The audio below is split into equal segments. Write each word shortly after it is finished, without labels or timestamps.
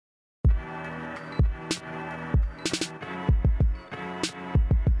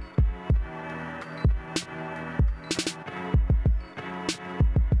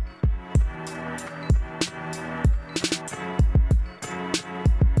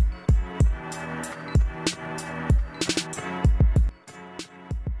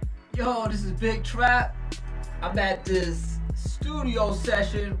Yo, this is Big Trap. I'm at this studio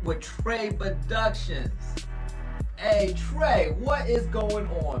session with Trey Productions. Hey Trey, what is going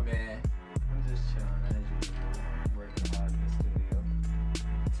on, man? I'm just chilling as usual, working hard in the studio.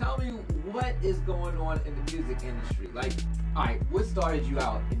 Tell me what is going on in the music industry. Like, alright, what started you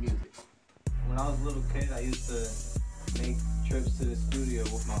out in music? When I was a little kid, I used to make trips to the studio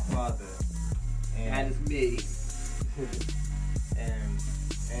with my father. That is me.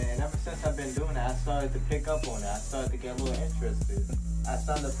 And ever since I've been doing that, I started to pick up on it. I started to get a little interested. I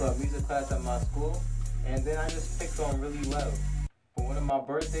signed up for a music class at my school, and then I just picked on really well. For one of my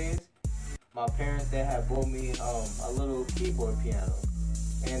birthdays, my parents, they had bought me a little keyboard piano.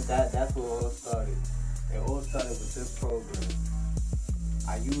 And that's where it all started. It all started with this program.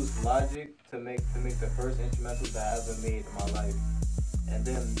 I used Logic to make the first instrumentals that I ever made in my life. And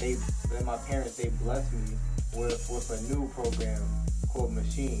then my parents, they blessed me with a new program called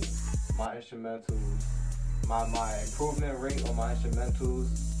Machine. My instrumentals, my improvement rate on my instrumentals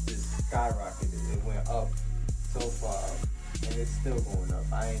just skyrocketed. It went up so far, and it's still going up.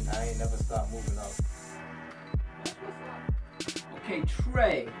 I ain't never stopped moving up. That's what's up. Okay,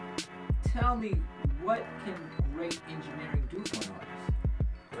 Trey, tell me, what can great engineering do for an artist?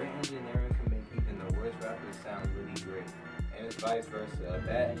 Great engineering can make even the worst rappers sound really great. And it's vice versa. A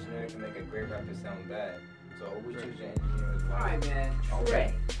bad engineer can make a great rapper sound bad. So always choose your engineer as well. Alright, man.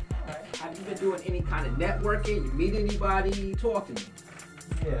 Trey, have you been doing any kind of networking? You meet anybody? Talk to me.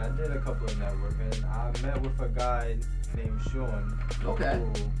 Yeah, I did a couple of networking. I met with a guy named Sean. Okay.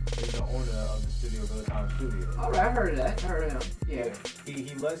 Who is the owner of the studio, Time Studio. Alright, I heard of that. I heard of him. Yeah.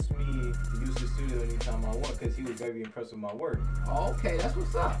 He lets me use the studio anytime I want because he was very impressed with my work. Okay, that's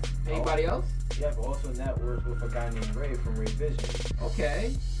what's up. Anybody else? Yeah, but also networked with a guy named Ray from Ray Vision.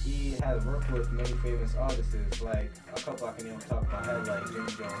 Okay. He has worked with many famous artists, like a couple I can even talk about, head like Jim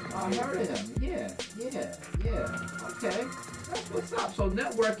Jones. I heard of him. Yeah. Okay, that's what's up. So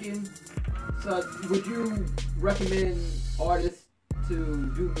networking. So would you recommend artists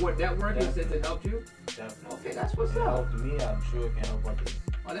to do more networking since it helped you? Definitely. Okay, that's what's it up. Helped me. I'm sure it can help others.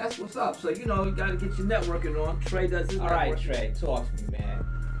 Oh, that's what's up. So you gotta get your networking on. Trey does his networking. All right, Trey, talk to me, man.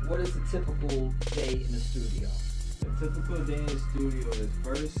 What is a typical day in the studio? A typical day in the studio is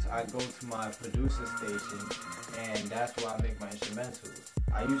first I go to my producer station, and that's where I make my instrumentals.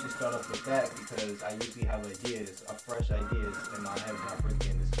 I usually start off with that because I usually have fresh ideas in my head when I first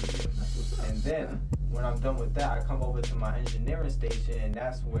get in the studio. And then when I'm done with that, I come over to my engineering station, and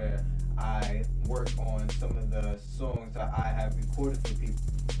that's where I work on some of the songs that I have recorded for people.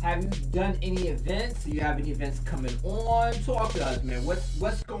 Have you done any events? Do you have any events coming on? Talk to us, man.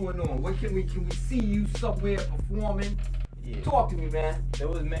 What's going on? What can we see you somewhere performing? Yeah. Talk to me, man. There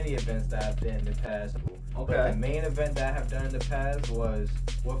was many events that I've done in the past. Okay. But the main event that I have done in the past was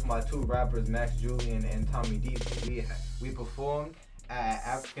with my two rappers, Max Julian and Tommy Diesel. We performed at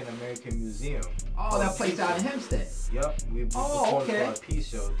African American Museum. Oh, that place out in Hempstead. Yup. We performed for a peace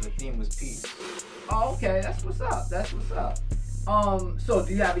show. The theme was peace. Oh, okay. That's what's up. So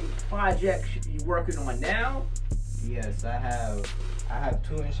do you have any projects you're working on now? Yes, I have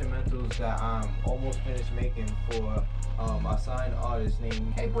two instrumentals that I'm almost finished making for a signed artist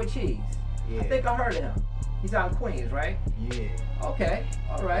named Hey Boy Cheese. Yeah. I think I heard of him. He's out in Queens, right? Yeah. Okay.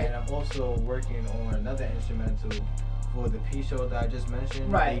 All right. And I'm also working on another instrumental for the P show that I just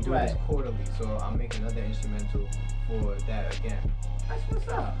mentioned. Right. They do this quarterly, so I'm making another instrumental for that again. That's what's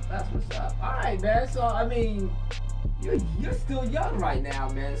up. All right, man. So I mean, you're still young right now,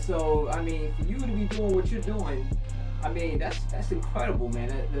 man. So I mean, for you to be doing what you're doing, I mean, that's incredible,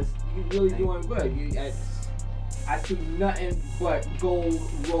 man. You're really doing good. I see nothing but gold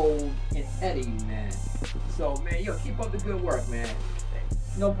rolled and heady, man. So man, keep up the good work, man.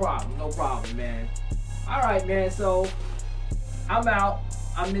 No problem, man. All right, man. So I'm out.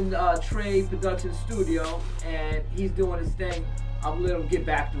 I'm in the Trey Production studio, and he's doing his thing. I'm gonna let him get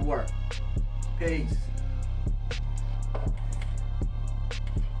back to work. Peace.